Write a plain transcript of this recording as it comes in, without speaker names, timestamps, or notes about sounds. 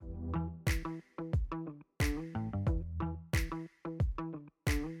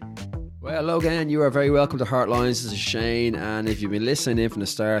Well, hello again. You are very welcome to Heartlines. This is Shane, and if you've been listening in from the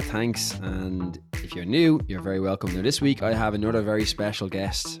start, thanks. And if you're new, you're very welcome. Now, this week I have another very special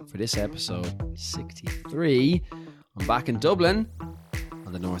guest for this episode 63. I'm back in Dublin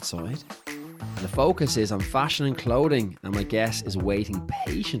on the north side. And the focus is on fashion and clothing, and my guest is waiting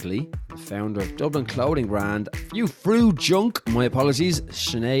patiently. The founder of Dublin clothing brand You Frew Junk. My apologies,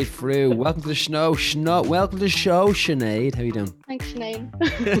 Sinead Frew. Welcome to the show. Welcome to the show, Sinead. How you doing? Thanks,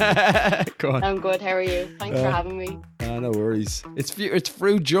 Sinead. Go on. I'm good. How are you? Thanks for having me. No worries. It's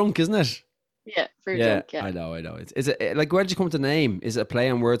Frew Junk, isn't it? Yeah, Frew Junk. Yeah, I know. Is it like, where did you come to the name? Is it a play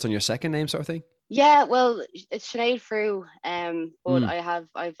on words on your second name, sort of thing? Yeah, well, it's Sinead Frew, but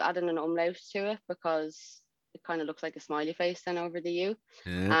I've added an umlaut to it because it kind of looks like a smiley face then over the U,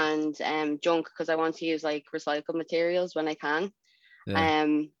 and junk because I want to use like recycled materials when I can.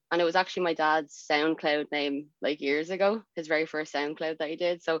 And it was actually my dad's SoundCloud name like years ago, his very first SoundCloud that he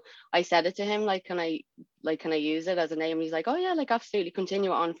did. So I said it to him, like, can I use it as a name? And he's like, oh yeah, like absolutely,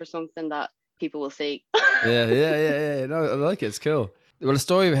 continue on for something that people will see. Yeah. No, I like it. It's cool. Well, the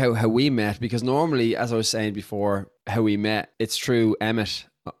story of how we met, because normally, as I was saying before, how we met, it's through Emmett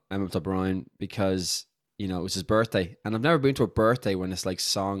O'Brien, because, you know, it was his birthday. And I've never been to a birthday when it's like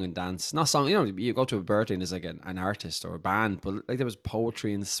song and dance. Not song, you know, you go to a birthday and there's like an artist or a band, but like there was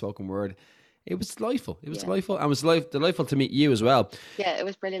poetry and spoken word. It was delightful. Delightful. And it was delightful to meet you as well. Yeah, it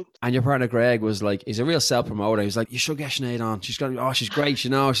was brilliant. And your partner Greg was like, he's a real self-promoter. He was like, you should get Sinead on. She's great, you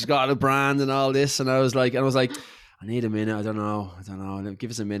know, she's got a brand and all this. And I was like, I need a minute. I don't know.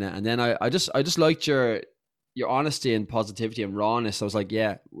 Give us a minute. And then I just liked your honesty and positivity and rawness. I was like,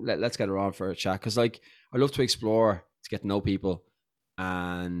 yeah, let's get her on for a chat. Because like, I love to explore, to get to know people.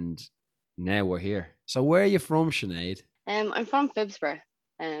 And now we're here. So where are you from, Sinead? I'm from Phibsborough.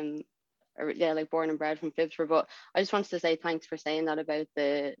 Like born and bred from Phibsborough. But I just wanted to say thanks for saying that about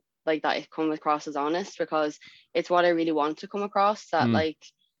the, like, that it come across as honest, because it's what I really want to come across. That like,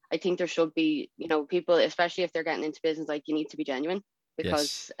 I think there should be, you know, people, especially if they're getting into business, like, you need to be genuine,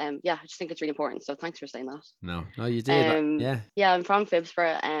 because I just think it's really important. So thanks for saying that. No, you did. Yeah, I'm from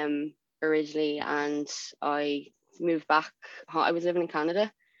Phibsborough originally, and I moved back. I was living in Canada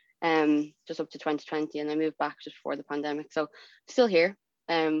just up to 2020, and I moved back just before the pandemic. So still here.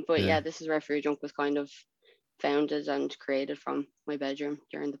 But yeah, this is where Frew Junk was kind of founded and created, from my bedroom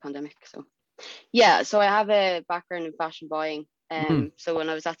during the pandemic. So yeah, so I have a background in fashion buying. So when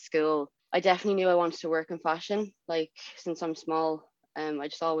I was at school, I definitely knew I wanted to work in fashion. Like, since I'm small, I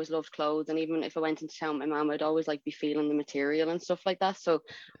just always loved clothes. And even if I went into town with my mom, I'd always like be feeling the material and stuff like that. So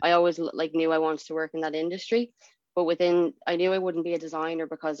I always like knew I wanted to work in that industry. But I knew I wouldn't be a designer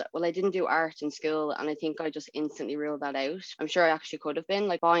because, well, I didn't do art in school, and I think I just instantly ruled that out. I'm sure I actually could have been.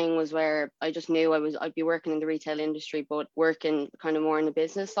 Like, buying was where I just knew I'd be working in the retail industry, but working kind of more in the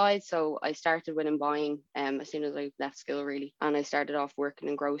business side. So I started within buying as soon as I left school, really. And I started off working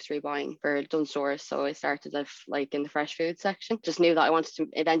in grocery buying for Dunnes Stores. So I started like in the fresh food section. Just knew that I wanted to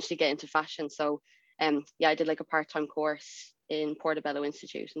eventually get into fashion. So I did like a part-time course in Portobello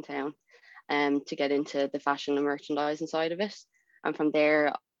Institute in town. To get into the fashion and merchandising side of it. And from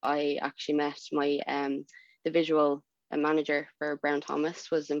there, I actually met the visual manager for Brown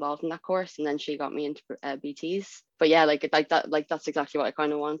Thomas was involved in that course, and then she got me into BTs. But yeah, like that's exactly what I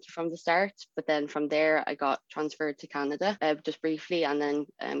kind of wanted from the start. But then from there, I got transferred to Canada just briefly, and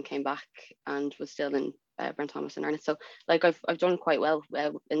then came back and was still in Brown Thomas in earnest. So like I've done quite well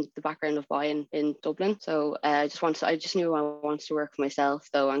in the background of buying in Dublin. So I just knew I wanted to work for myself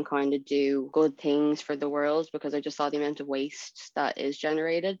though, and kind of do good things for the world, because I just saw the amount of waste that is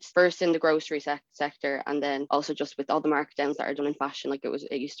generated, first in the grocery sector, and then also just with all the markdowns that are done in fashion. Like,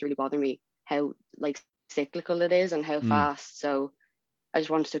 it used to really bother me how like cyclical it is and how fast. So I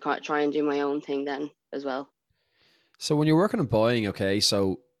just wanted to try and do my own thing then as well. So when you're working on buying, okay,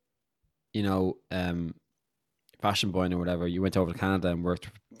 so, you know, fashion buying or whatever, you went over to Canada and worked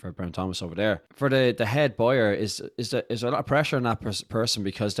for Brown Thomas over there. For the head buyer, is there a lot of pressure on that person,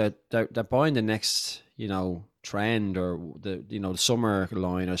 because they're buying the next, you know, trend, or the, you know, the summer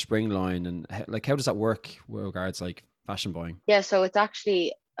line or spring line, and like, how does that work with regards like fashion buying? Yeah, so it's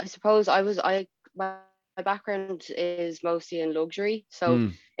actually, I suppose my background is mostly in luxury, so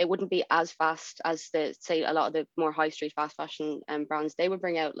it wouldn't be as fast as say a lot of the more high street fast fashion brands. They would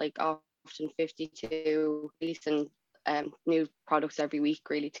bring out like often 52 releasing new products every week,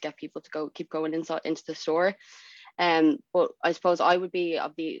 really, to get people to keep going inside into the store. But I suppose I would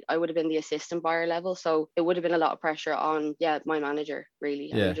have been the assistant buyer level, so it would have been a lot of pressure on my manager,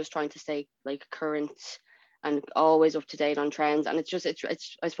 really. And I'm just trying to stay like current and always up to date on trends. And it's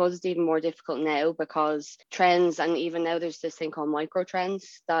I suppose it's even more difficult now because trends, and even now there's this thing called micro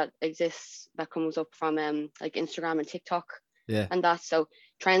trends that exists that comes up from like Instagram and TikTok. Yeah. And that's so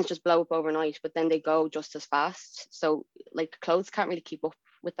trends just blow up overnight, but then they go just as fast. So like clothes can't really keep up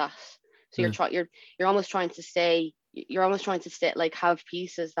with that. So you're almost trying to stay, like have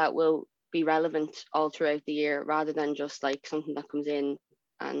pieces that will be relevant all throughout the year rather than just like something that comes in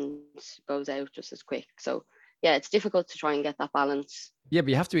and goes out just as quick. So yeah, it's difficult to try and get that balance. Yeah, but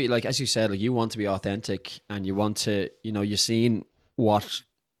you have to be like, as you said, like you want to be authentic and you want to, you're seeing what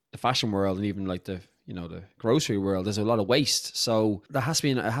the fashion world and even like the grocery world, there's a lot of waste. So there has to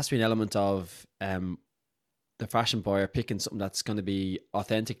be an element of the fashion buyer picking something that's going to be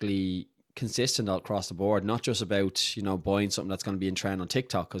authentically consistent all across the board, not just about, buying something that's going to be in trend on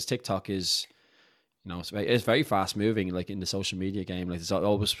TikTok, because TikTok is, it's very fast moving, like in the social media game. Like there's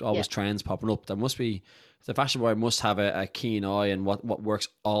always trends popping up. The fashion buyer must have a keen eye on what works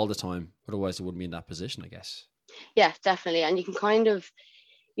all the time. Otherwise, it wouldn't be in that position, I guess. Yeah, definitely. And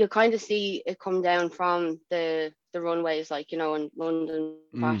you'll kind of see it come down from the runways, like, in London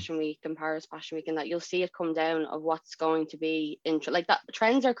Fashion Week and Paris Fashion Week, and that you'll see it come down of what's going to be like that.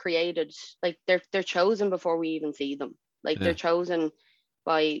 Trends are created, like they're chosen before we even see them. Like they're chosen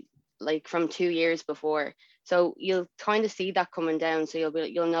by like from 2 years before. So you'll kind of see that coming down. So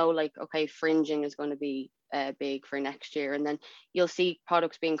you'll know like, okay, fringing is going to be big for next year, and then you'll see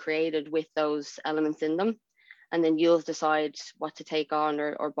products being created with those elements in them, and then you'll decide what to take on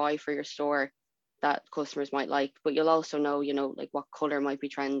or buy for your store that customers might like. But you'll also know, like what color might be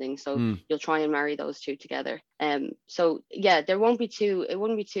trending. So you'll try and marry those two together. So yeah, it wouldn't be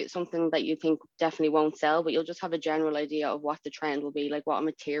too something that you think definitely won't sell, but you'll just have a general idea of what the trend will be, like what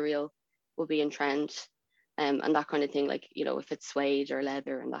material will be in trend, and that kind of thing. Like, if it's suede or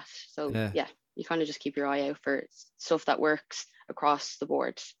leather and that. So yeah, you kind of just keep your eye out for stuff that works across the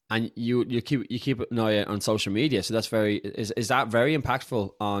board. And you keep an eye on social media, so that's is that very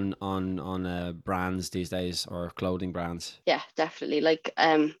impactful on brands these days, or clothing brands? Yeah, definitely. Like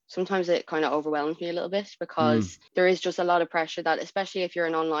sometimes it kind of overwhelms me a little bit because there is just a lot of pressure that, especially if you're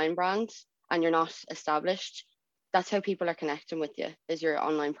an online brand and you're not established, that's how people are connecting with you, is your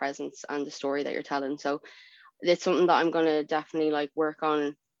online presence and the story that you're telling. So it's something that I'm going to definitely like work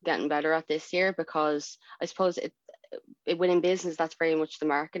on getting better at this year, because I suppose within business, that's very much the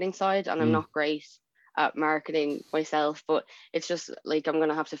marketing side, and I'm not great at marketing myself, but it's just like I'm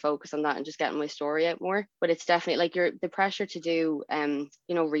gonna have to focus on that and just getting my story out more. But it's definitely like the pressure to do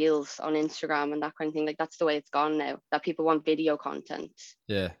reels on Instagram and that kind of thing, like that's the way it's gone now, that people want video content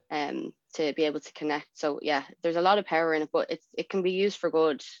to be able to connect. So yeah, there's a lot of power in it, but it can be used for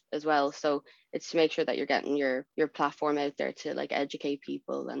good as well. So it's to make sure that you're getting your platform out there to like educate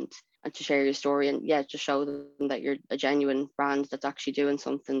people and to share your story, and just show them that you're a genuine brand that's actually doing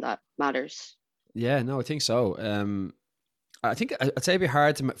something that matters. Yeah, no, I think so. I think I'd say it'd be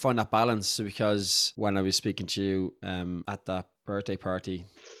hard to find that balance, because when I was speaking to you at that birthday party,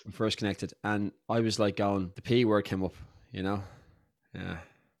 we first connected, and I was like going, the P word came up, yeah,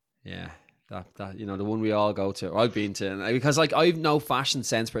 that the one we all go to, or I've been to, and because like I've no fashion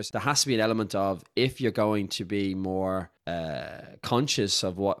sense person, there has to be an element of, if you're going to be more conscious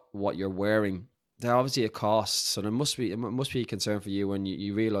of what you're wearing, there obviously a cost. So it must be a concern for you when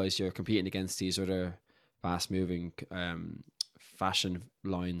you realize you're competing against these other fast moving fashion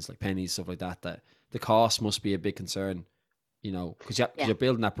lines like Pennies, stuff like that, that the cost must be a big concern, because you're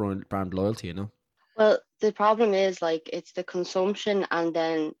building that brand loyalty, Well, the problem is like it's the consumption, and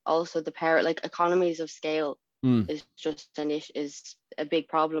then also the power, like economies of scale is just is a big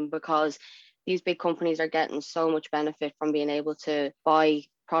problem, because these big companies are getting so much benefit from being able to buy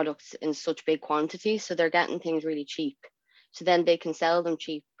products in such big quantities. So they're getting things really cheap. So then they can sell them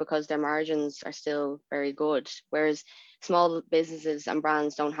cheap because their margins are still very good. Whereas small businesses and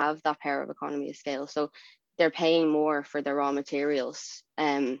brands don't have that power of economy of scale. So they're paying more for their raw materials.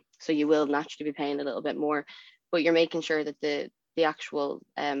 So you will naturally be paying a little bit more, but you're making sure that the actual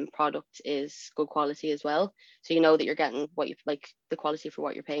product is good quality as well. So you know that you're getting what you like, the quality for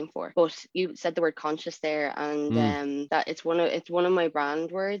what you're paying for. But you said the word conscious there, and that it's one of my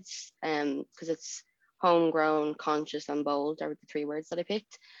brand words, because it's homegrown, conscious, and bold are the three words that I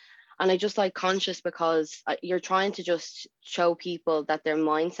picked. And I just like conscious because you're trying to just show people that their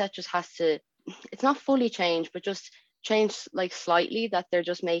mindset just has to, it's not fully change, but just change like slightly, that they're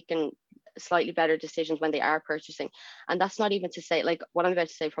just making slightly better decisions when they are purchasing. And that's not even to say, like what I'm about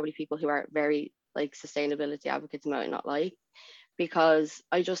to say, probably people who are very like sustainability advocates might not like, because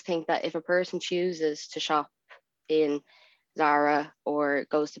I just think that if a person chooses to shop in Zara or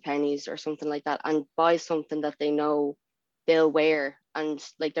goes to Penny's or something like that and buys something that they know they'll wear, and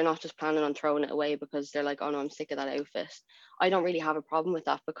like they're not just planning on throwing it away because they're like, oh no, I'm sick of that outfit. I don't really have a problem with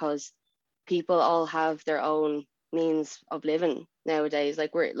that because people all have their own means of living nowadays.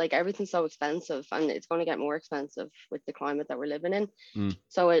 Like we're like everything's so expensive, and it's going to get more expensive with the climate that we're living in. Mm.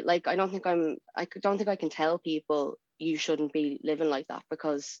 So it like don't think I can tell people you shouldn't be living like that,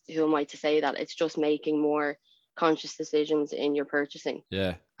 because who am I to say that? It's just making more conscious decisions in your purchasing.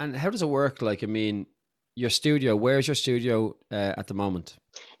 Yeah. And how does it work? Like, I mean, your studio, where's your studio at the moment?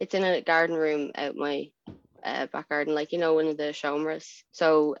 It's in a garden room out my back garden, like, you know, one of the showmers.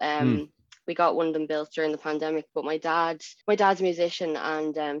 So Mm. we got one of them built during the pandemic, but my dad's a musician,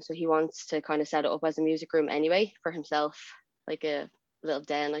 and so he wants to kind of set it up as a music room anyway for himself, like a little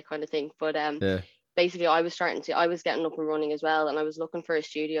den, like kind of thing. But Yeah. basically I was getting up and running as well, and I was looking for a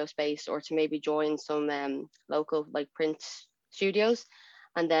studio space or to maybe join some local like print studios.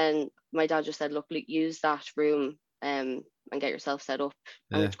 And then my dad just said, look, use that room and get yourself set up.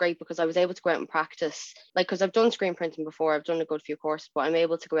 And Yeah. it's great because I was able to go out and practice, like, because I've done screen printing before, I've done a good few courses, but I'm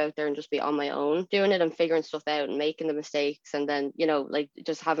able to go out there and just be on my own doing it and figuring stuff out and making the mistakes, and then, you know, like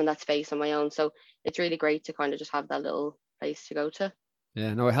just having that space on my own. So it's really great to kind of just have that little place to go to.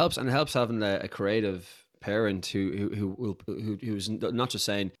 Yeah. No, it helps. And it helps having a creative parent who's not just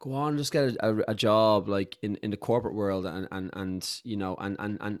saying, go on, just get a job like in the corporate world and you know,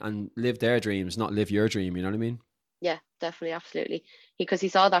 and live their dreams, not live your dream. You know what I mean? Yeah, definitely, absolutely. Because he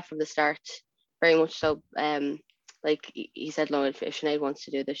saw that from the start, very much so. Like he said, no, if Sinead wants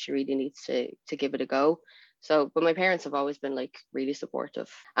to do this, she really needs to give it a go. So, but my parents have always been like really supportive,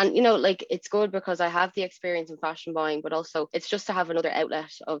 and you know, like it's good because I have the experience in fashion buying, but also it's just to have another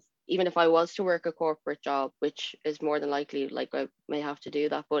outlet of, even if I was to work a corporate job, which is more than likely, like I may have to do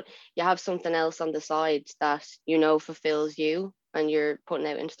that, but you have something else on the side that you know fulfills you and you're putting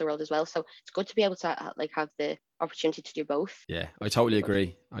out into the world as well. So it's good to be able to like have the opportunity to do both. Yeah, I It's totally really good.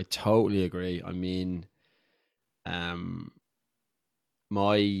 agree. I totally agree. I mean, um,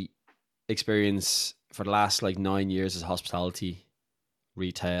 my experience for the last like 9 years is hospitality,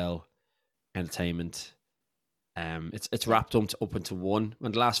 retail, entertainment. It's Yeah, wrapped up into one.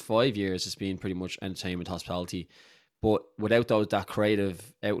 In the last 5 years, it's been pretty much entertainment, hospitality. But without that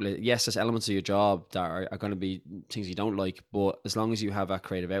creative outlet, yes, there's elements of your job that are going to be things you don't like. But as long as you have that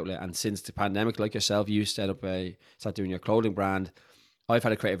creative outlet, and since the pandemic, like yourself, you start doing your clothing brand. I've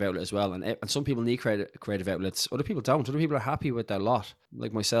had a creative outlet as well, and some people need creative outlets. Other people don't. Other people are happy with their lot,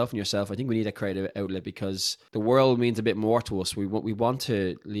 like myself and yourself. I think we need a creative outlet because the world means a bit more to us. We want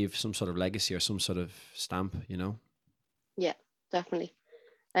to leave some sort of legacy or some sort of stamp, you know. yeah, definitely.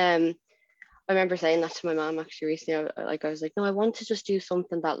 Um, I remember saying that to my mom actually recently. Like I was like, no, I want to just do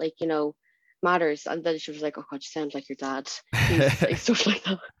something that, like, you know, matters. And then she was like, oh God, you sound like your dad. He used to say stuff like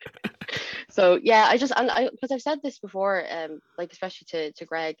that. So yeah, I because I've said this before, like especially to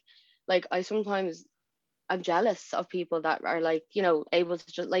Greg, like I sometimes I'm jealous of people that are like, you know, able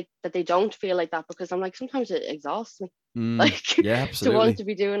to just like that they don't feel like that, because I'm like sometimes it exhausts me, like Yeah, to want absolutely. to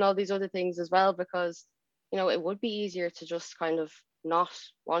be doing all these other things as well, because you know it would be easier to just kind of not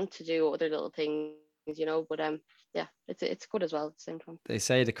want to do other little things, you know. But yeah, it's good as well at the same time. They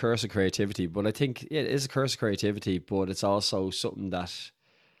say the curse of creativity, but I think yeah, it is a curse of creativity, but it's also something that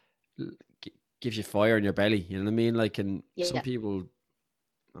gives you fire in your belly. You know what I mean? Like, and some Yeah, people,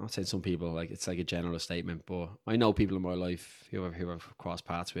 I'm not saying some people, like it's like a general statement, but I know people in my life who I've crossed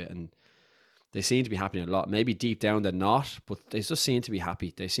paths with, and they seem to be happening a lot. Maybe deep down they're not, but they just seem to be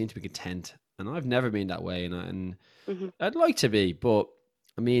happy. They seem to be content, and I've never been that way, and hmm I'd like to be, but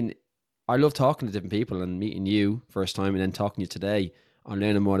I mean, I love talking to different people and meeting you first time, and then talking to you today and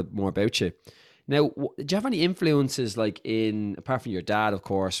learning more about you. Now, do you have any influences like in, apart from your dad, of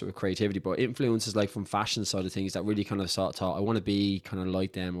course, with creativity, but influences like from fashion side of things that really kind of thought, I want to be kind of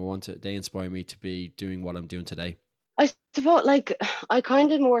like them, or they inspire me to be doing what I'm doing today? I suppose like I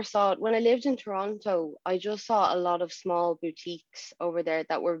kind of more saw it when I lived in Toronto. I just saw a lot of small boutiques over there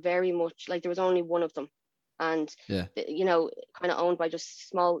that were very much like there was only one of them, and Yeah. you know, kind of owned by just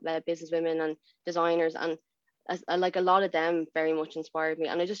small business women and designers, and like a lot of them very much inspired me.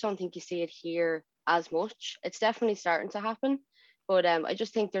 And I just don't think you see it here as much. It's definitely starting to happen, but I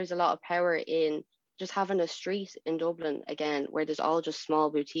just think there's a lot of power in just having a street in Dublin again where there's all just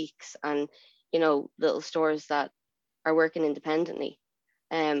small boutiques and, you know, little stores that are working independently.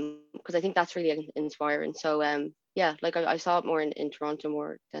 Because I think that's really inspiring. So yeah, like I saw it more in Toronto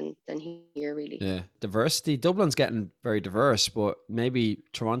more than here really. Yeah, diversity. Dublin's getting very diverse, but maybe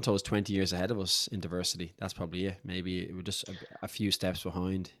Toronto's 20 years ahead of us in diversity. That's probably it. Maybe it was just a few steps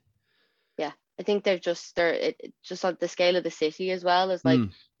behind. Yeah, I think just on the scale of the city as well is like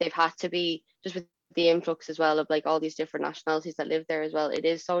Mm. they've had to be just with the influx as well of like all these different nationalities that live there as well. It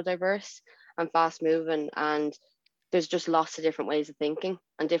is so diverse and fast moving, and there's just lots of different ways of thinking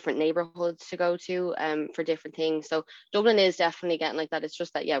and different neighborhoods to go to for different things. So Dublin is definitely getting like that. It's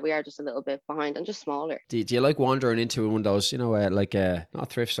just that, yeah, we are just a little bit behind and just smaller. Do you like wandering into one of those, like not a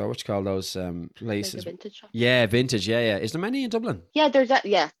thrift store, what you call those Like a places? vintage shop. Yeah, vintage. Yeah, yeah. Is there many in Dublin? Yeah,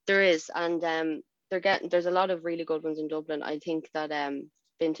 yeah, there is. And there's a lot of really good ones in Dublin. I think that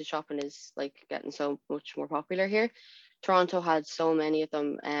vintage shopping is like getting so much more popular here. Toronto had so many of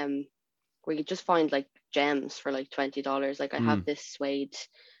them where you just find like gems for like $20. Like I have Mm. this suede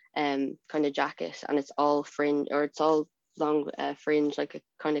kind of jacket, and it's all fringe, or it's all long fringe, like a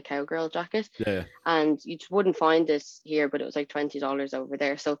kind of cowgirl jacket, Yeah. and you just wouldn't find this here, but it was like $20 over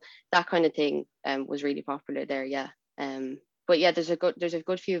there. So that kind of thing was really popular there. Yeah. But yeah, there's a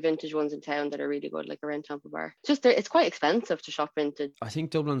good few vintage ones in town that are really good, like around Tampa Bar. It's just it's quite expensive to shop vintage. I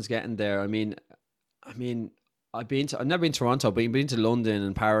think Dublin's getting there. I mean, I've never been to Toronto, but I've been to London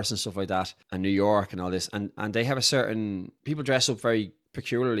and Paris and stuff like that, and New York and all this, and they have a certain people dress up very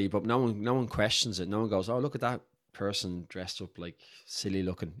peculiarly, but no one questions it. No one goes, oh, look at that person dressed up like silly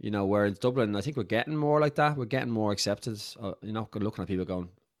looking, Where in Dublin, I think we're getting more like that. We're getting more accepted. Looking at people going,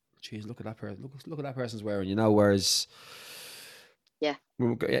 geez, look at that person. Look at that person's wearing. Whereas Yeah.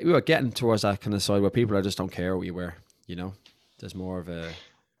 we were getting towards that kind of side where people just don't care what you wear. There's more of a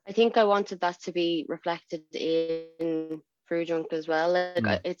I think I wanted that to be reflected in Fruit Junk as well. Like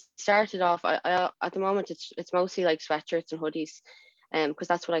mm, it started off. At the moment it's mostly like sweatshirts and hoodies, because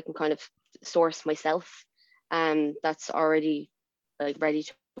that's what I can kind of source myself. That's already like ready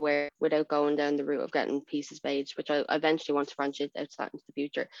to wear without going down the route of getting pieces made, which I eventually want to branch it out to that into the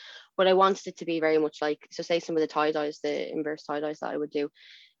future. But I wanted it to be very much like, so say some of the tie dyes, the inverse tie dyes that I would do,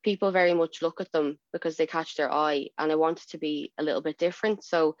 people very much look at them because they catch their eye, and I want it to be a little bit different.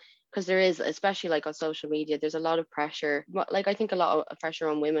 So because there is, especially like on social media, there's a lot of pressure, like I think a lot of pressure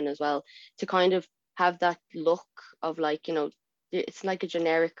on women as well, to kind of have that look of like, it's like a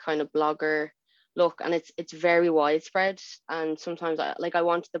generic kind of blogger look, and it's very widespread. And sometimes I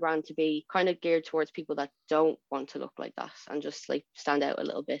want the brand to be kind of geared towards people that don't want to look like that and just like stand out a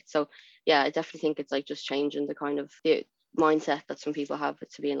little bit. So yeah, I definitely think it's like just changing the kind of the mindset that some people have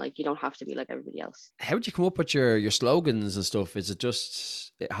to being like, you don't have to be like everybody else. how would you come up with your slogans and stuff? Is it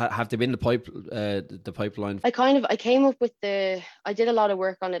just have they been the pipeline? I came up with I did a lot of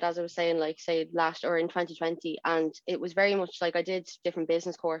work on it, as I was saying, like say last or in 2020, and it was very much like I did different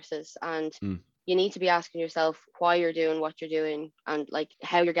business courses, and Mm. you need to be asking yourself why you're doing what you're doing, and like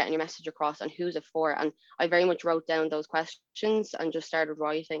how you're getting your message across and who's it for. And I very much wrote down those questions and just started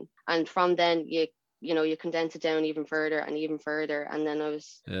writing, and from then you condense it down even further and even further, and then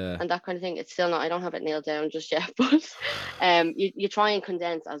Yeah. and that kind of thing. It's still not, I don't have it nailed down just yet, but you try and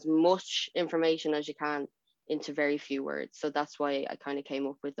condense as much information as you can into very few words. So that's why I kind of came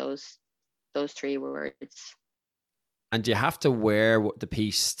up with those three words. And do you have to wear the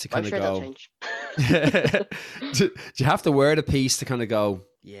piece to I'm kind of sure they'll go? change. do you have to wear the piece to kind of go?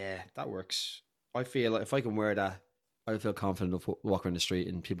 Yeah, that works. I feel like if I can wear that, I feel confident enough walking around the street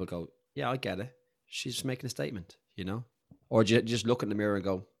and people go, "Yeah, I get it. She's just making a statement," Or do you just look in the mirror and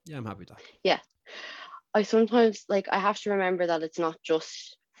go, "Yeah, I'm happy with that." Yeah, I sometimes like I have to remember that it's not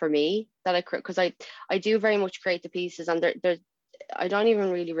just for me that because I do very much create the pieces, and there I don't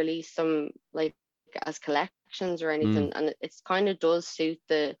even really release them like as collections or Mm, anything, and it's kind of does suit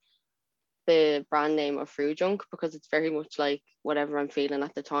the brand name of Fruit Junk, because it's very much like whatever I'm feeling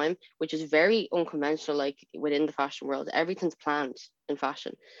at the time, which is very unconventional. Like within the fashion world, everything's planned in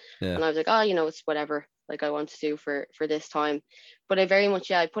fashion, yeah. and I was like, oh, it's whatever like I want to do for this time. But I very much,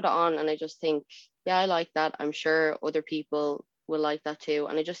 I put it on, and I just think, yeah, I like that. I'm sure other people will like that too,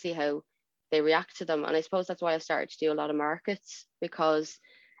 and I just see how they react to them. And I suppose that's why I started to do a lot of markets, because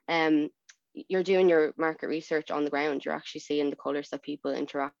um you're doing your market research on the ground. You're actually seeing the colors that people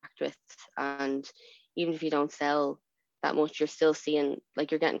interact with, and even if you don't sell that much, you're still seeing,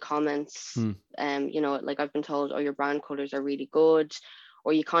 like, you're getting comments. Mm. Like I've been told, oh, your brand colors are really good,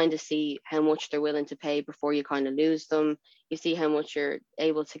 or you kind of see how much they're willing to pay before you kind of lose them. You see how much you're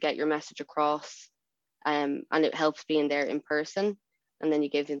able to get your message across, and it helps being there in person. And then you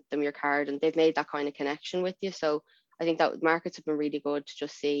give them your card, and they've made that kind of connection with you. So I think that markets have been really good to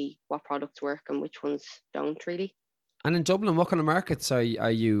just see what products work and which ones don't really. And in Dublin, what kind of markets are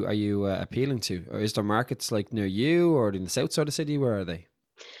you appealing to? Or is there markets like near you or in the south side of the city? Where are they?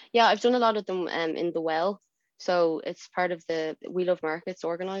 Yeah, I've done a lot of them in the Well. So it's part of the We Love Markets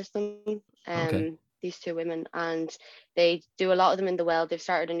organised them. Okay. these two women, and they do a lot of them in the Well. They've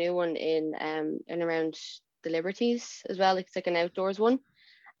started a new one in around the Liberties as well. It's like an outdoors one.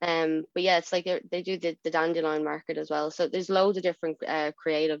 But yeah, it's like they do the dandelion market as well. So there's loads of different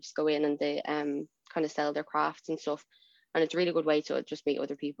creatives go in and they kind of sell their crafts and stuff. And it's a really good way to just meet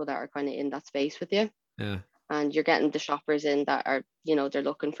other people that are kind of in that space with you. Yeah. And you're getting the shoppers in that are, they're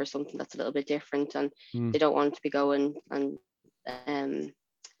looking for something that's a little bit different, and they don't want to be going and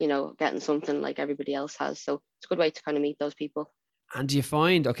getting something like everybody else has. So it's a good way to kind of meet those people. And do you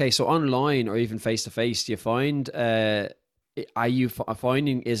find, okay, so online or even face to face, do you find, are you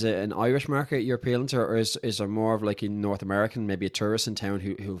finding, is it an Irish market you're appealing to, or is there more of like in North American, maybe a tourist in town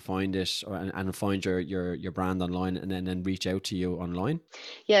who find it and find your brand online and then reach out to you online?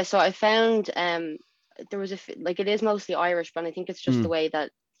 Yeah, so I found there was it is mostly Irish, but I think it's just the way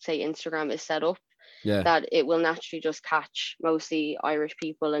that, say, Instagram is set up, that it will naturally just catch mostly Irish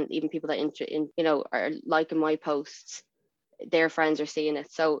people, and even people that are liking my posts, their friends are seeing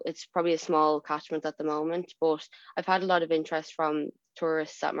it. So it's probably a small catchment at the moment, but I've had a lot of interest from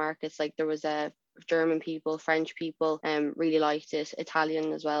tourists at markets. Like there was German people, French people really liked it,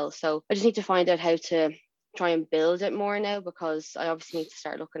 Italian as well. So I just need to find out how to try and build it more now, because I obviously need to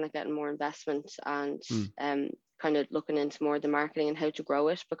start looking at getting more investment and kind of looking into more of the marketing and how to grow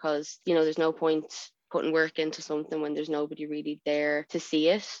it, because there's no point putting work into something when there's nobody really there to see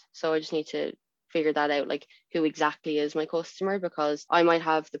it. So I just need to figure that out, like who exactly is my customer, because I might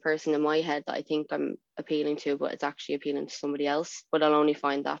have the person in my head that I think I'm appealing to, but it's actually appealing to somebody else. But I'll only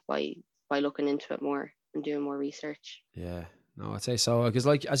find that by looking into it more and doing more research. Yeah, no, I'd say so, because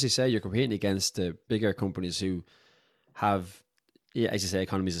like as you say, you're competing against the bigger companies who have, yeah, as you say,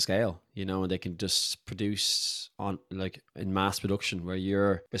 economies of scale, and they can just produce on like in mass production, where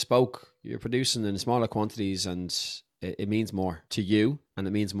you're bespoke, you're producing in smaller quantities, and it means more to you, and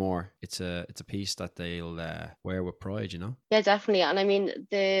it means more. It's a piece that they'll wear with pride, Yeah, definitely. And I mean,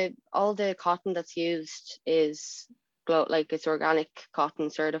 all the cotton that's used is it's organic cotton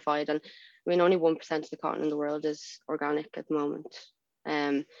certified, and I mean only 1% of the cotton in the world is organic at the moment.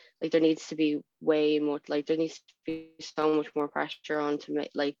 There needs to be there needs to be so much more pressure on to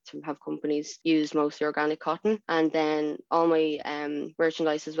make to have companies use mostly organic cotton. And then all my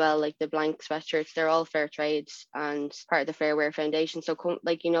merchandise as well, like the blank sweatshirts, they're all fair trade and part of the Fair Wear Foundation. So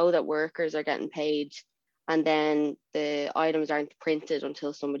that workers are getting paid, and then the items aren't printed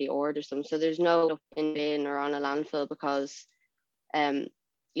until somebody orders them. So there's no in bin or on a landfill, because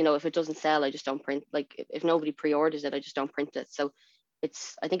if it doesn't sell, I just don't print. Like if nobody pre-orders it, I just don't print it. So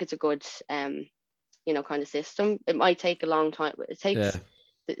I think it's a good kind of system. It might take a long time. It takes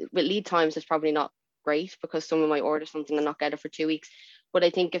with lead times, it's probably not great, because someone might order something and not get it for 2 weeks. But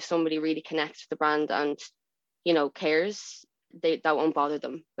I think if somebody really connects with the brand and cares, that won't bother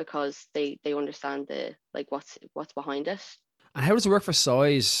them, because they understand what's behind it. And how does it work for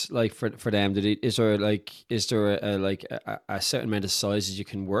size? Like for them, is there a certain amount of sizes you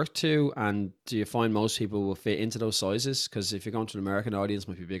can work to, and do you find most people will fit into those sizes? Because if you're going to an American audience, it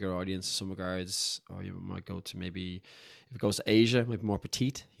might be a bigger audience in some regards, or you might go to, maybe if it goes to Asia, it might be more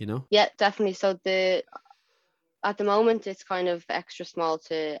petite. Yeah, definitely. So at the moment, it's kind of extra small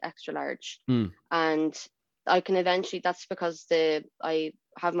to extra large, and I can eventually. That's because I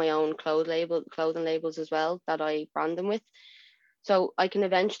have my own clothing labels as well that I brand them with. So I can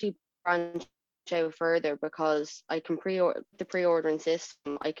eventually branch out further, because I can pre-ordering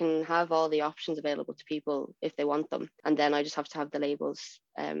system. I can have all the options available to people if they want them, and then I just have to have the labels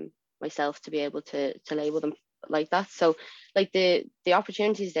myself to be able to label them like that. So the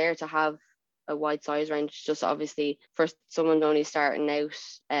opportunity is there to have a wide size range. Just obviously for someone only starting out,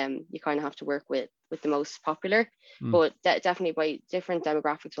 you kind of have to work with the most popular, but definitely by different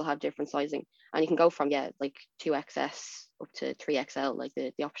demographics will have different sizing, and you can go from 2XS up to 3XL. Like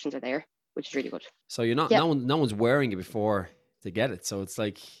the options are there, which is really good. So you're not, no one's wearing it before they get it, so it's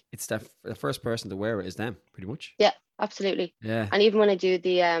like it's the first person to wear it is them, pretty much. Yeah, absolutely. Yeah. And even when I do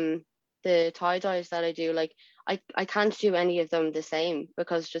the tie dyes that I do, like I can't do any of them the same,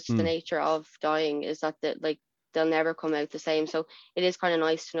 because just the nature of dyeing is that they'll never come out the same. So it is kind of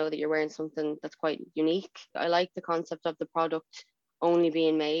nice to know that you're wearing something that's quite unique. I like the concept of the product only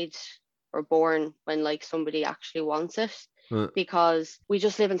being made or born when somebody actually wants it, because we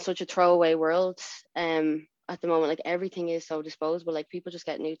just live in such a throwaway world at the moment. Like everything is so disposable. Like people just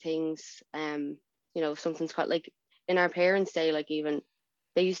get new things. If something's quite in our parents' day, even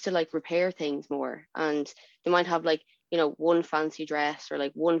they used to repair things more, and they might have one fancy dress or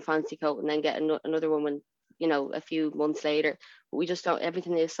one fancy coat, and then get another one when a few months later. But we just don't.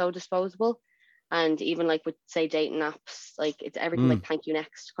 Everything is so disposable, And even like with say dating apps, like it's everything like thank you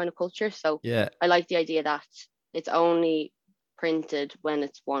next kind of culture. So Yeah. I like the idea that it's only printed when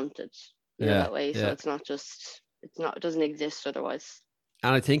it's wanted, Yeah. that way. So Yeah. it's not just, it doesn't exist otherwise.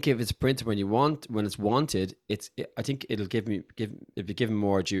 And I think if it's printed when it's wanted, I think it'll be given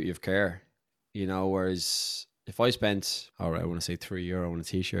more duty of care, whereas if I spent, all right, I want to say €3 on a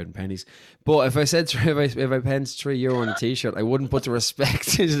t-shirt and pennies, but if I said if I spent €3 on a t-shirt, I wouldn't put the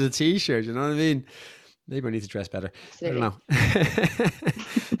respect into the t-shirt. You know what I mean? Maybe I need to dress better. Absolutely. I don't know.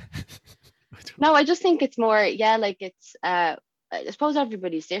 No, I just think it's more, yeah, like it's I suppose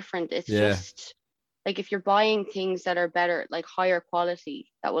everybody's different. It's Yeah. just like if you're buying things that are better, like higher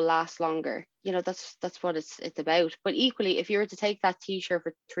quality that will last longer, that's what it's about. But equally, if you were to take that t-shirt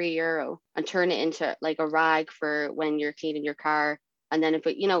for €3 and turn it into like a rag for when you're cleaning your car, and then if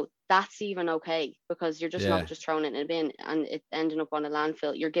it, that's even okay, because you're just Yeah. not just throwing it in a bin and it ending up on a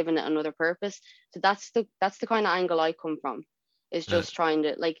landfill. You're giving it another purpose. So that's the kind of angle I come from, is just trying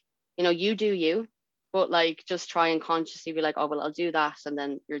to, like, you do you, but like just try and consciously be like, oh well, I'll do that, and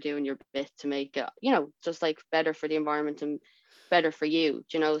then you're doing your bit to make it, just like better for the environment and better for you,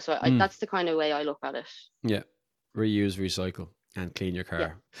 so that's the kind of way I look at it. Yeah. Reuse, recycle, and clean your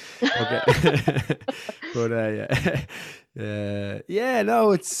car. Yeah. Okay. But yeah,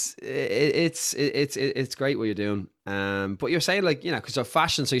 no, it's great what you're doing. But you're saying, like, because of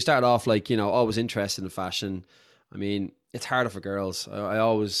fashion, so you started off like, always interested in fashion. I mean, it's harder for girls. I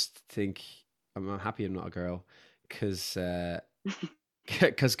always think I'm happy I'm not a girl, because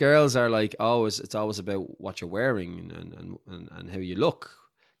girls are like it's always about what you're wearing and how you look.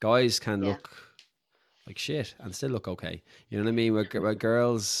 Guys can Yeah. look like shit and still look okay. You know what I mean? Where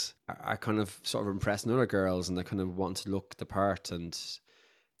girls are kind of sort of impressing other girls, and they kind of want to look the part, and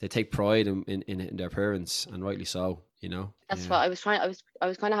they take pride in their appearance, and rightly so. That's what I was trying. I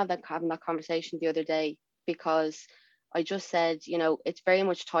was kind of having that conversation the other day, because I just said, it's very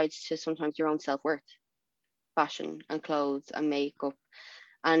much tied to sometimes your own self-worth, fashion and clothes and makeup,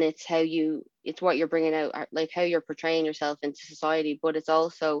 and it's what you're bringing out, like how you're portraying yourself into society. But it's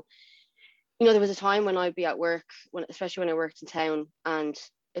also, there was a time when I'd be at work, especially when I worked in town, and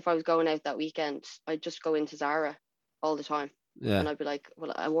if I was going out that weekend, I'd just go into Zara all the time. Yeah. And I'd be like,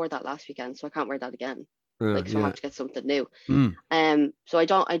 well, I wore that last weekend, so I can't wear that again. So I have to get something new. Mm. So I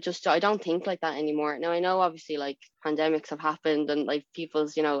don't think like that anymore. Now I know obviously like pandemics have happened, and like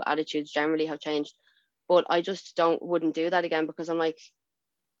people's, attitudes generally have changed, but I just wouldn't do that again, because I'm like,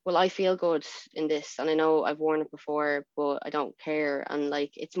 well, I feel good in this, and I know I've worn it before, but I don't care. And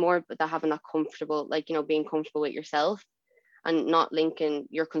like, it's more that having that comfortable, like, being comfortable with yourself and not linking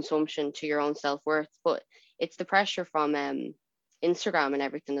your consumption to your own self-worth. But it's the pressure from Instagram and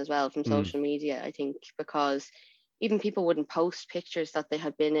everything as well, from social media, I think, because even people wouldn't post pictures that they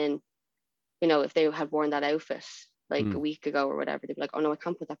had been in, if they had worn that outfit like a week ago or whatever. They'd be like, oh no, I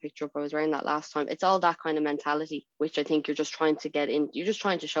can't put that picture up, I was wearing that last time. It's all that kind of mentality, which I think you're just trying to get in. You're just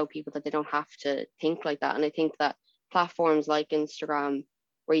trying to show people that they don't have to think like that. And I think that platforms like Instagram,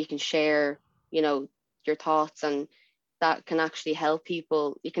 where you can share, your thoughts, and that can actually help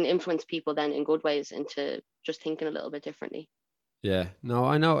people. You can influence people then in good ways into just thinking a little bit differently. Yeah, no,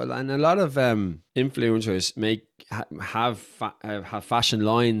 I know, and a lot of influencers have fashion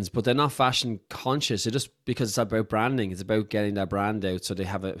lines, but they're not fashion conscious. It just, because it's about branding, it's about getting their brand out. So they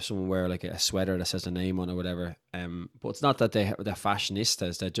have someone wear like a sweater that says their name on or whatever. But it's not that they're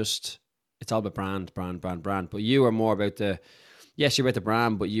fashionistas. It's all about brand. But you are more about yes, you're about the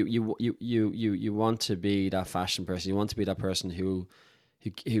brand, but you want to be that fashion person. You want to be that person who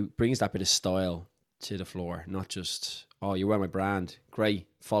brings that bit of style to the floor, not just, oh, you wear my brand, great,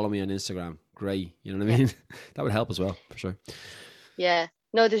 follow me on Instagram, great, you know what I mean? That would help as well, for sure. Yeah,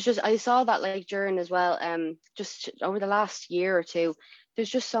 no, I saw that like during as well, just over the last year or two,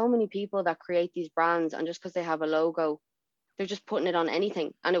 there's just so many people that create these brands, and just because they have a logo, they're just putting it on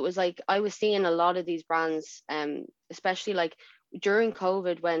anything. And it was like, I was seeing a lot of these brands, especially like during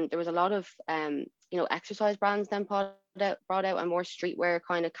COVID, when there was a lot of exercise brands then brought out, and more streetwear,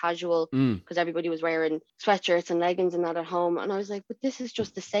 kind of casual, because everybody was wearing sweatshirts and leggings and that at home. And I was like, but this is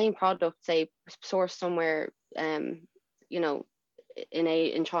just the same product, say sourced somewhere, in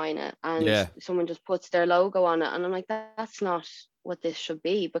China, and someone just puts their logo on it, and I'm like, that's not what this should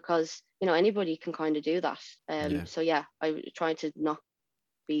be, because anybody can kind of do that. So yeah, I try to not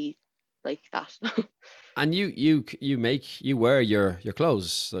be like that. And you wear your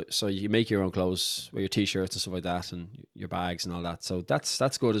clothes, so you make your own clothes, wear your t-shirts and stuff like that, and your bags and all that. So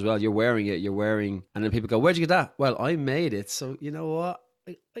that's good as well. You're wearing it, and then people go, where'd you get that? Well, I made it, so you know what,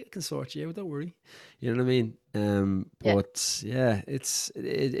 I can sort you out, don't worry. You know what I mean? But yeah,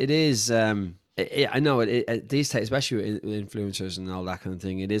 it is I know these days, especially with influencers and all that kind of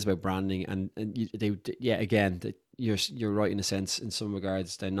thing, it is about branding, and again, you're right in a sense. In some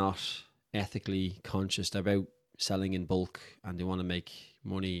regards, they're not ethically conscious. They're about selling in bulk, and they want to make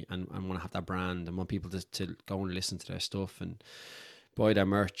money and want to have that brand and want people to go and listen to their stuff and buy their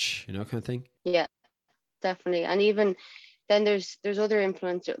merch, kind of thing. Yeah, definitely. And even then there's other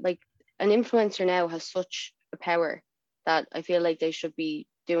influencer, like an influencer now has such a power that I feel like they should be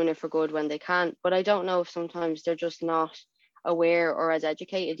doing it for good when they can. But I don't know if sometimes they're just not aware or as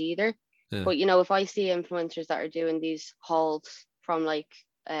educated either. Yeah. But if I see influencers that are doing these hauls from like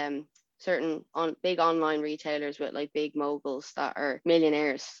certain big online retailers with like big moguls that are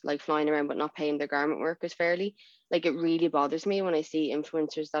millionaires, like flying around but not paying their garment workers fairly, like it really bothers me when I see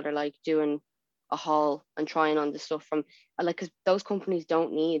influencers that are like doing a haul and trying on the stuff from like, because those companies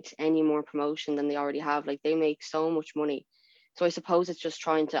don't need any more promotion than they already have. Like they make so much money. So I suppose it's just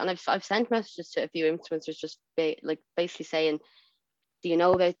trying to, and I've sent messages to a few influencers just like basically saying, do you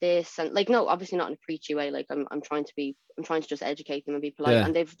know about this? And like, no, obviously not in a preachy way. Like I'm trying to just educate them and be polite. Yeah.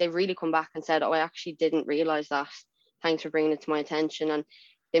 And they've really come back and said, oh, I actually didn't realize that. Thanks for bringing it to my attention. And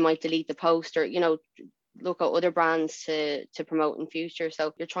they might delete the post or, look at other brands to promote in future.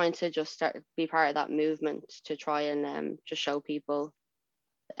 So you're trying to just be part of that movement to try and just show people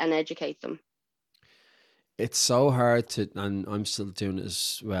and educate them. It's so hard to, and I'm still doing it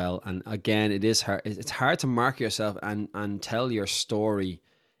as well. And again, it is hard. It's hard to market yourself and tell your story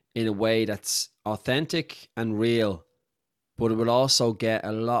in a way that's authentic and real, but it will also get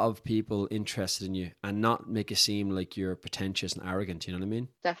a lot of people interested in you and not make it seem like you're pretentious and arrogant. You know what I mean?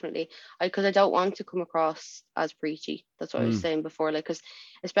 Definitely. Because I don't want to come across as preachy. That's what I was saying before. Like, because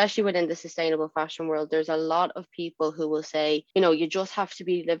especially within the sustainable fashion world, there's a lot of people who will say, you just have to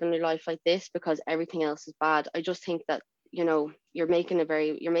be living your life like this because everything else is bad. I just think that, you're making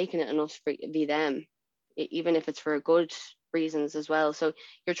it enough for the them, even if it's for good reasons as well. So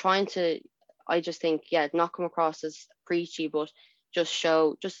you're trying to, I just think, not come across as preachy, but just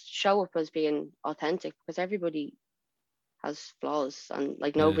show up as being authentic, because everybody has flaws and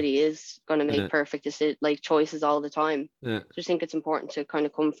like nobody is going to make perfect choices all the time. Just think it's important to kind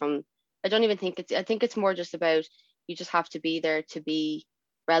of come from, I think it's more just about, you just have to be there to be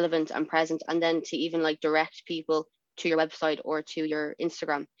relevant and present, and then to even like direct people to your website or to your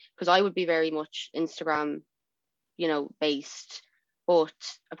Instagram, because I would be very much Instagram based, but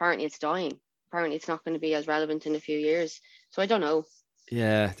apparently it's dying. Apparently it's not going to be as relevant in a few years, so I don't know.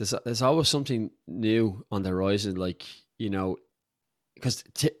 Yeah, there's always something new on the horizon, like, because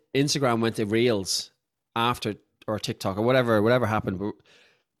Instagram went to Reels after, or TikTok or whatever happened, but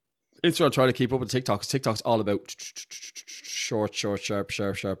Instagram trying to keep up with TikTok. TikTok's all about short,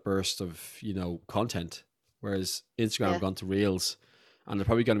 sharp burst of content, whereas Instagram gone to Reels, and they're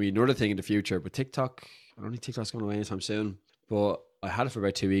probably going to be another thing in the future. But TikTok, I don't think TikTok's going away anytime soon. But I had it for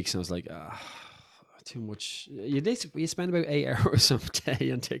about 2 weeks, and I was like, too much. You spend about 8 hours a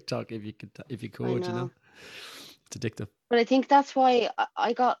day on TikTok if you could, It's addictive. But I think that's why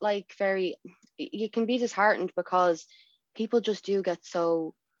I got like you can be disheartened, because people just do get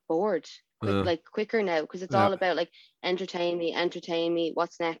so bored quicker now, because it's all about like entertain me,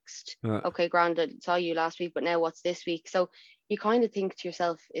 what's next? Okay, grand, saw you last week, but now what's this week? So you kind of think to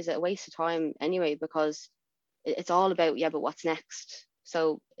yourself, is it a waste of time anyway? Because it's all about, but what's next?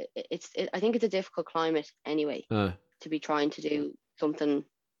 So I think it's a difficult climate anyway to be trying to do something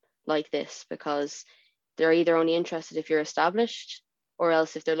like this, because they're either only interested if you're established, or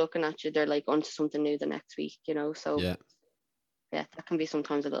else if they're looking at you, they're like onto something new the next week, so that can be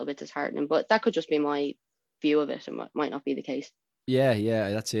sometimes a little bit disheartening, but that could just be my view of it, and might not be the case.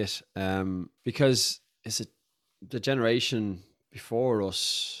 That's it. Because the generation before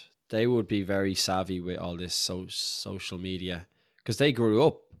us, they would be very savvy with all this social media, because they grew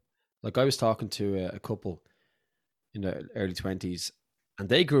up. Like, I was talking to a couple in their early 20s, and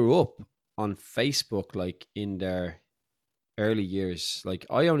they grew up on Facebook like in their early years. Like,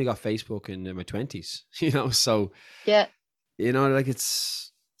 I only got Facebook in my 20s, so like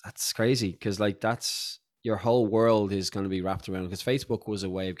that's crazy, because like that's your whole world is going to be wrapped around, because Facebook was a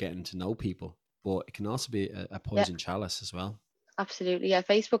way of getting to know people, but it can also be a poison chalice as well. Absolutely.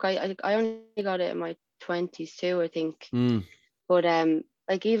 Facebook, I only got it in my 20s too, I think. But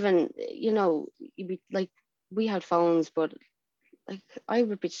like, even you'd be like, we had phones, but like I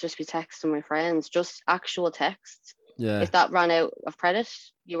would just be texting my friends, just actual texts. If that ran out of credit,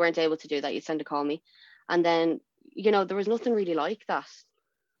 you weren't able to do that, you'd send a call me, and then there was nothing really like that.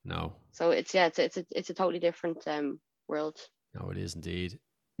 No. So it's a totally different world. No, it is indeed.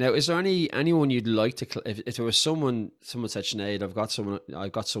 Now, is there anyone you'd like to, if there was someone said, Sinead, I've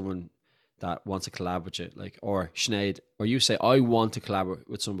got someone that wants to collab with you, like, or Sinead, or you say I want to collaborate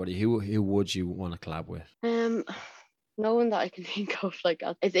with somebody, who would you want to collab with? No one that I can think of. Like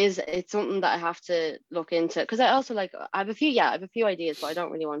it's something that I have to look into, because I also like I have a few ideas, but I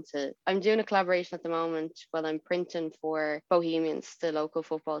don't really want to. I'm doing a collaboration at the moment while I'm printing for Bohemians, the local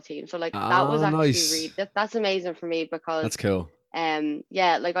football team. So like that was Ah, actually nice. that's amazing for me, That's because cool.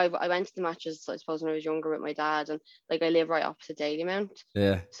 yeah, like I went to the matches, I suppose, when I was younger with my dad, and like I live right opposite Dalymount.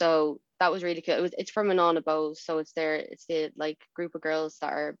 Yeah. So that was really cool. It's from Anona Bows, so it's the like group of girls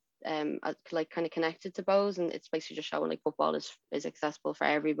that are like kind of connected to Bows, and it's basically just showing like football is accessible for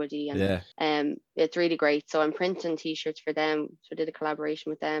everybody, and Yeah. it's really great. So I'm printing t-shirts for them. So I did a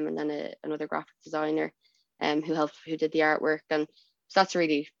collaboration with them, and then another graphic designer who did the artwork, and so that's a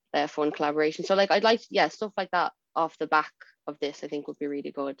really fun collaboration. So like I'd like, yeah, stuff like that off the back of this, I think would be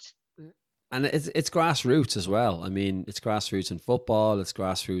really good. And it's grassroots as well. I mean, it's grassroots in football. It's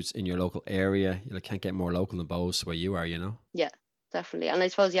grassroots in your local area. You can't get more local than Bows where you are. Yeah, definitely. And I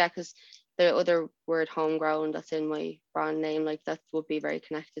suppose, yeah, because the other word homegrown that's in my brand name, like that would be very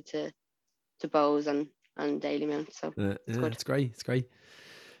connected to Bows and Dalymount. So it's Yeah, good. it's great. It's great.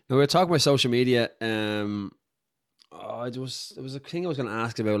 Now we're talking about social media. It was a thing I was going to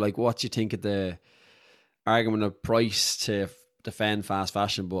ask about, like, what do you think of the argument of price to defend fast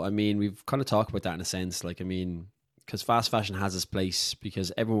fashion? But I mean, we've kind of talked about that in a sense. Like, I mean, because fast fashion has its place,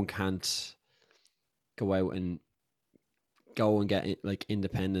 because everyone can't go out and get like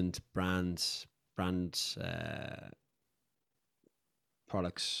independent brand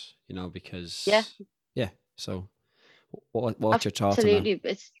products, Yeah, because yeah. So what's your thoughts on that? absolutely.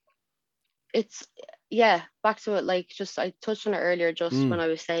 It's yeah, back to it, like just I touched on it earlier, just when Mm, I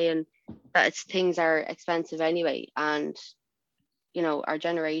was saying that things are expensive anyway, and our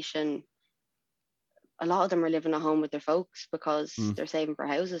generation, a lot of them are living at home with their folks because mm, they're saving for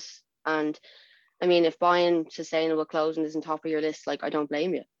houses. And I mean, if buying sustainable clothing isn't top of your list, like I don't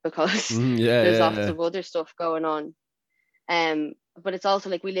blame you, because yeah, there's yeah, lots yeah, of other stuff going on. But it's also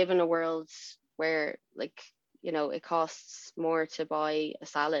like we live in a world where, like, it costs more to buy a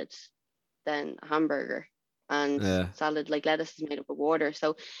salad than a hamburger. And yeah, salad, like lettuce, is made up of water.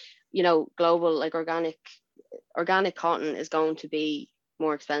 So, global, like organic cotton is going to be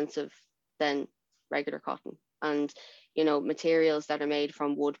more expensive than regular cotton. And, materials that are made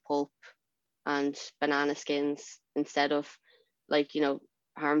from wood pulp and banana skins instead of, like,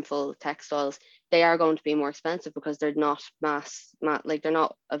 harmful textiles, they are going to be more expensive because they're not like they're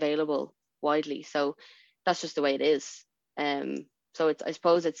not available widely. So that's just the way it is. So I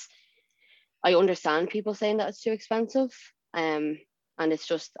suppose I understand people saying that it's too expensive. And it's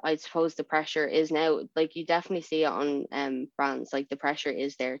just, I suppose the pressure is now, like, you definitely see it on brands, like the pressure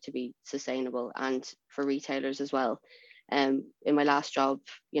is there to be sustainable, and for retailers as well. In my last job,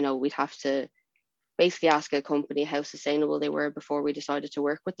 we'd have to basically ask a company how sustainable they were before we decided to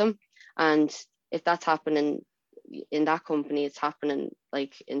work with them. And if that's happening in that company, it's happening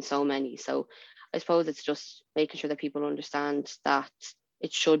like in so many. So I suppose it's just making sure that people understand that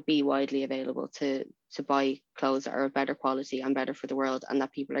it should be widely available to buy clothes that are of better quality and better for the world, and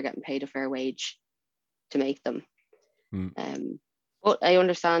that people are getting paid a fair wage to make them. mm, But I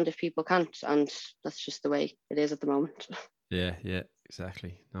understand if people can't, and that's just the way it is at the moment. yeah, yeah,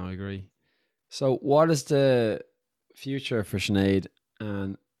 exactly. No, I agree. So what is the future for Sinead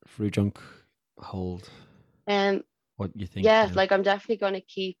and Fruit Junk hold? um, What you think? yeah, like I'm definitely going to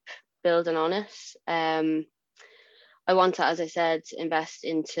keep building on it. I want to, as I said, invest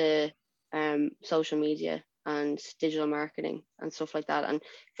into social media and digital marketing and stuff like that, and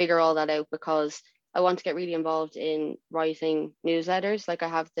figure all that out, because I want to get really involved in writing newsletters. Like I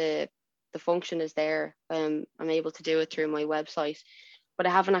have the function is there. I'm able to do it through my website, but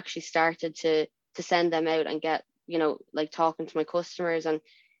I haven't actually started to send them out and get, like talking to my customers. And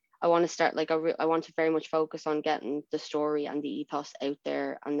I want to start, like I want to very much focus on getting the story and the ethos out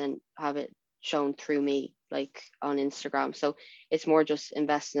there, and then have it shown through me, like on Instagram. So it's more just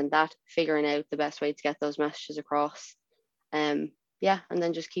investing in that, figuring out the best way to get those messages across. Yeah, and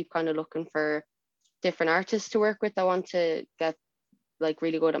then just keep kind of looking for different artists to work with. I want to get like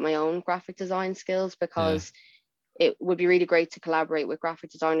really good at my own graphic design skills, Yeah, because it would be really great to collaborate with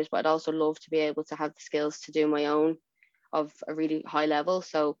graphic designers, but I'd also love to be able to have the skills to do my own of a really high level.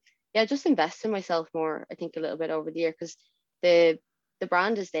 So yeah, just invest in myself more, I think, a little bit over the year, because the the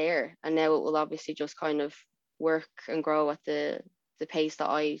brand is there, and now it will obviously just kind of work and grow at the pace that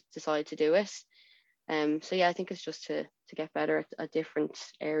I decide to do it. So yeah, I think it's just to get better at different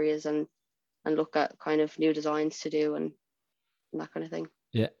areas, and look at kind of new designs to do, and that kind of thing.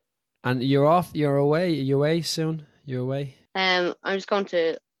 yeah. And you're off. You're away. You're away soon. You're away. I'm just going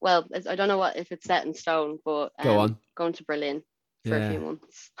to well, I don't know what if it's set in stone, but Go on. going to Berlin for a few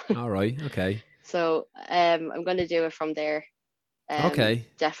months. All right. Okay. So I'm going to do it from there. Okay.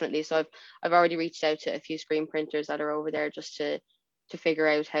 Definitely. So I've already reached out to a few screen printers that are over there just to figure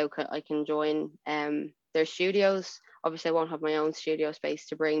out how I can join their studios. Obviously, I won't have my own studio space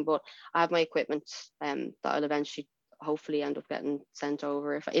to bring, but I have my equipment that I'll eventually hopefully end up getting sent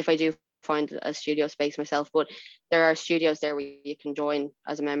over if I do find a studio space myself. But there are studios there where you can join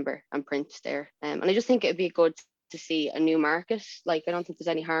as a member and print there. And I just think it'd be good to see a new market. Like, I don't think there's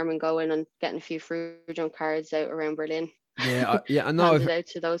any harm in going and getting a few Frujon cards out around Berlin. I know. Handed out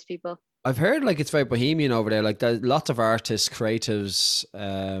to those people. I've heard like it's very bohemian over there. Like there's lots of artists, creatives.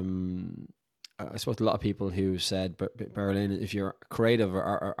 I suppose a lot of people who said Berlin, if you're creative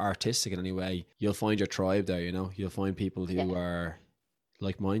or artistic in any way, you'll find your tribe there. You know, you'll find people who are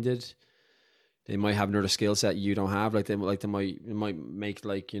like-minded. They might have another skill set you don't have. They might make,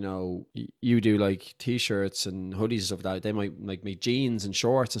 like, you know, you do like t-shirts and hoodies and stuff like that. They might like make jeans and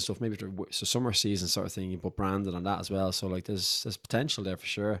shorts and stuff. Maybe it's a summer season sort of thing. You put branded on that as well. So like there's potential there for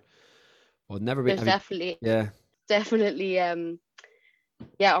sure. Well, never been. Definitely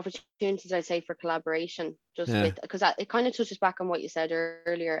opportunities, I'd say, for collaboration, with, because it kind of touches back on what you said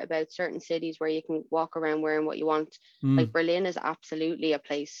earlier about certain cities where you can walk around wearing what you want. Like Berlin is absolutely a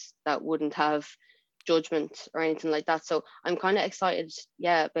place that wouldn't have judgment or anything like that. So I'm kind of excited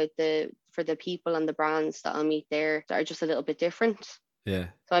about for the people and the brands that I'll meet there that are just a little bit different. So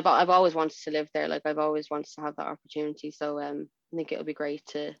I've always wanted to live there. Like, I've always wanted to have that opportunity. So I think it'll be great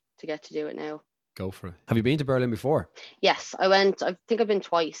to get to do it now. Go for it. Have you been to Berlin before? Yes, I went. I think I've been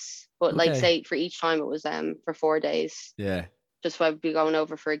twice, but like, say, for each time it was for 4 days. Just so I'd be going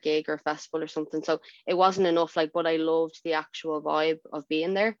over for a gig or a festival or something. So it wasn't enough, like, but I loved the actual vibe of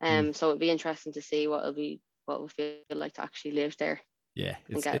being there. So it'd be interesting to see what it will feel like to actually live there.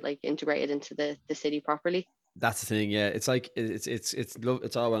 And get like integrated into the city properly. That's the thing. Yeah, it's like it's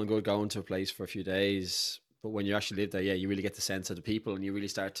all well and good going to a place for a few days, but when you actually live there, you really get the sense of the people and you really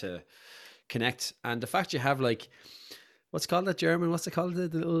start to connect. And the fact you have, like, what's called that German? What's it called? The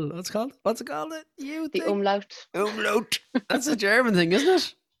little, what's it called? The umlaut. Umlaut. That's a German thing,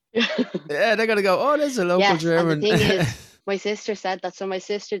 isn't it? Yeah, they're gonna go, oh, there's a local German. And the thing is, my sister said that. So my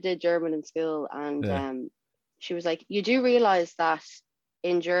sister did German in school, and she was like, you do realize that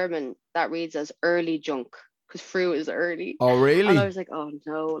in German that reads as early junk, because früh is early. Oh, really? And I was like, oh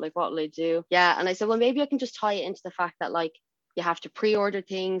no, like, what will I do? Yeah. And I said, well, maybe I can just tie it into the fact that, like, you have to pre-order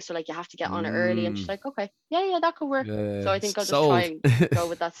things, so like you have to get on it early. And she's like, okay, yeah, that could work. So I think I'll just try and go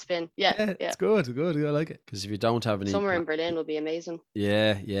with that spin. It's good. I like it, because if you don't have any, summer in Berlin will be amazing.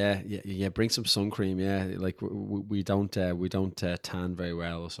 Bring some sun cream. Like we don't tan very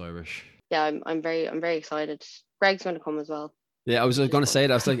well, us Irish. I'm very excited. Greg's going to come as well. I was going to say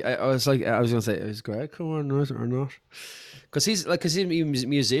that. I was going to say, is Greg coming or not? Because he's a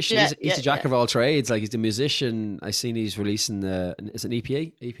musician. He's the jack of all trades. Like, he's the musician. I seen he's releasing is it an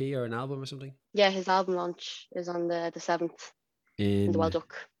EP or an album or something? Yeah, his album launch is on the 7th in the Wild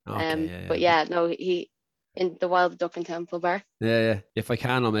Duck. He in the Wild Duck and Temple Bar. If I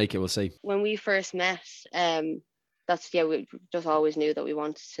can, I'll make it. We'll see. When we first met, we just always knew that we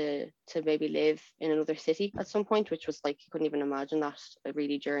wanted to maybe live in another city at some point, which was like, you couldn't even imagine that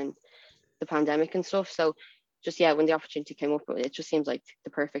really during the pandemic and stuff. So just when the opportunity came up, it just seems like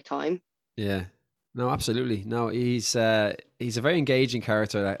the perfect time. No, absolutely. No, he's a very engaging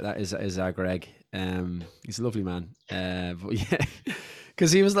character. That is our Greg. He's a lovely man. But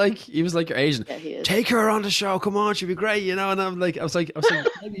because he was like your Asian. Yeah, he is. Take her on the show. Come on, she'd be great, you know. And I was like,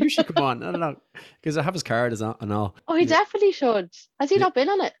 maybe you should come on. I don't know, because I have his card and all. Oh, he definitely should. Has he not been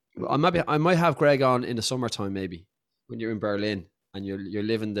on it? I might have Greg on in the summertime, maybe when you're in Berlin and you're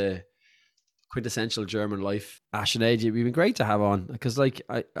living the quintessential German life. Sinead, you've been great to have on, because like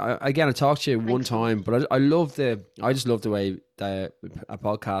I talked to you one time, but I just love the way that a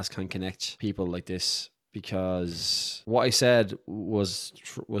podcast can connect people like this, because what I said was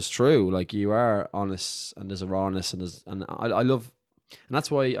true. Like, you are honest, and there's a rawness, and I love, and that's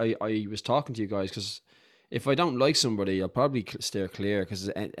why I was talking to you guys, because if I don't like somebody, I'll probably steer clear, because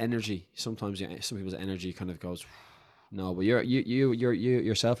energy, sometimes some people's energy kind of goes no, but you're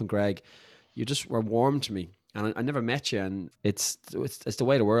yourself and Greg, you just were warm to me, and I never met you, and it's the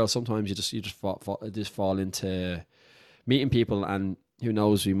way of the world. Sometimes you just fall into meeting people, and who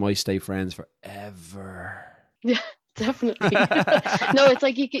knows, we might stay friends forever. Yeah, definitely. No, it's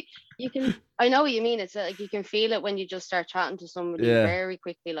like you can. I know what you mean. It's like you can feel it when you just start chatting to somebody very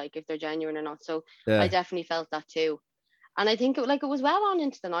quickly, like if they're genuine or not. So I definitely felt that too, and I think it was well on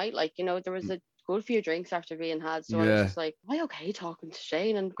into the night. Like, you know, there was a good few drinks after being had. So I was Yeah. just like, am I okay talking to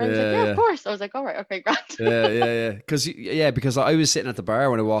Shane? And Graham was Yeah, like, yeah, yeah. of course. I was like, all right, okay, grand. Yeah. Because I was sitting at the bar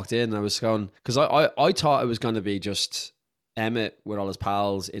when I walked in and I was going, because I thought it was going to be just Emmett with all his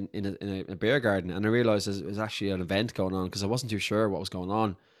pals in a beer garden, and I realized it was actually an event going on because I wasn't too sure what was going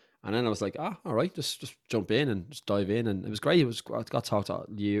on. And then I was like, all right, just jump in and just dive in. And it was great. I got to talk to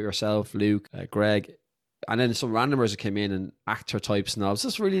you, yourself, Luke, Greg, and then some randomers that came in and actor types. And all. It was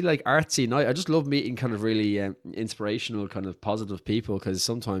just really like artsy night. I just love meeting kind of really inspirational, kind of positive people, because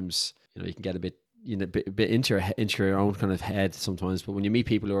sometimes, you know, you can get a bit into your own kind of head sometimes. But when you meet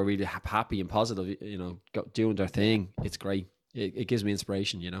people who are really happy and positive, you know, doing their thing, it's great. It gives me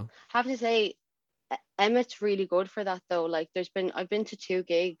inspiration, you know. I have to say, Emmett's really good for that though. Like I've been to 2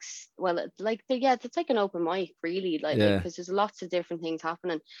 gigs. Well, it's like an open mic really, like because there's lots of different things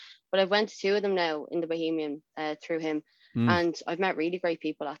happening. But I've went to 2 of them now in the Bohemian through him, and I've met really great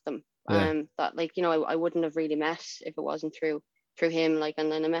people at them. That like, you know, I wouldn't have really met if it wasn't through him. Like, and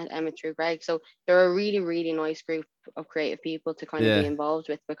then I met Emmett through Greg. So they're a really, really nice group of creative people to kind of be involved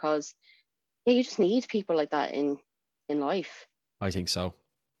with, because you just need people like that in life. I think so,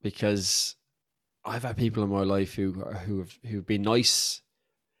 because I've had people in my life who've been nice.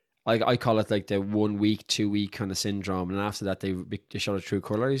 I call it like the 1 week, 2 week kind of syndrome, and after that they show the true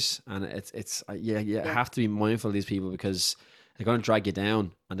colors. And it's you have to be mindful of these people, because they're going to drag you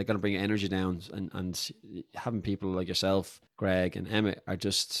down and they're going to bring your energy down. And having people like yourself, Greg and Emmett, are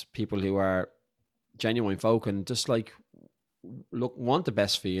just people who are genuine folk and just like want the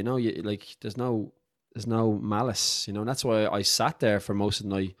best for you. You know, you like there's no malice. You know, and that's why I sat there for most of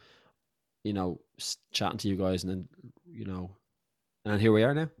the night, you know, chatting to you guys, and then, you know, and here we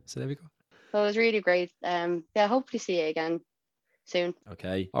are now. So there we go. So it was really great. Hopefully see you again soon.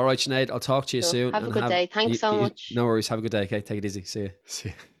 Okay. All right, Sinead, I'll talk to you soon. Have a good day. Thanks so much. No worries. Have a good day. Okay, take it easy. See you.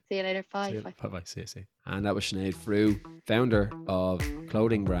 See you later. Bye. Bye. See you. And that was Sinead Frew, founder of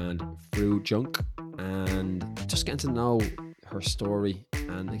clothing brand Frew Junk, and just getting to know her story.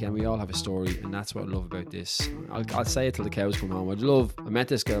 And again, we all have a story, and that's what I love about this. I'll say it till the cows come home. I met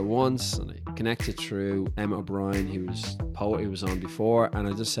this girl once, and I connected through Emma O'Brien, who was a poet who was on before, and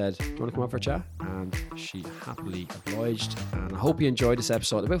I just said, do you want to come out for a chat? And she happily obliged. And I hope you enjoyed this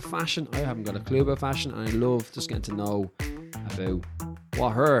episode about fashion. I haven't got a clue about fashion, and I love just getting to know about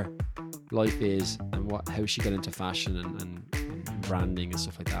what her life is and how she got into fashion and branding and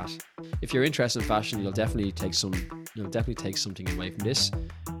stuff like that. If you're interested in fashion, you'll definitely take something away from this.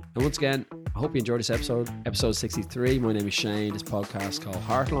 And once again, I hope you enjoyed this episode 63. My name is Shane. This podcast is called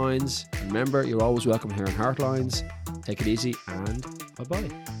Heartlines. And remember, you're always welcome here on Heartlines. Take it easy, and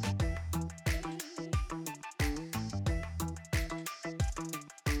bye-bye.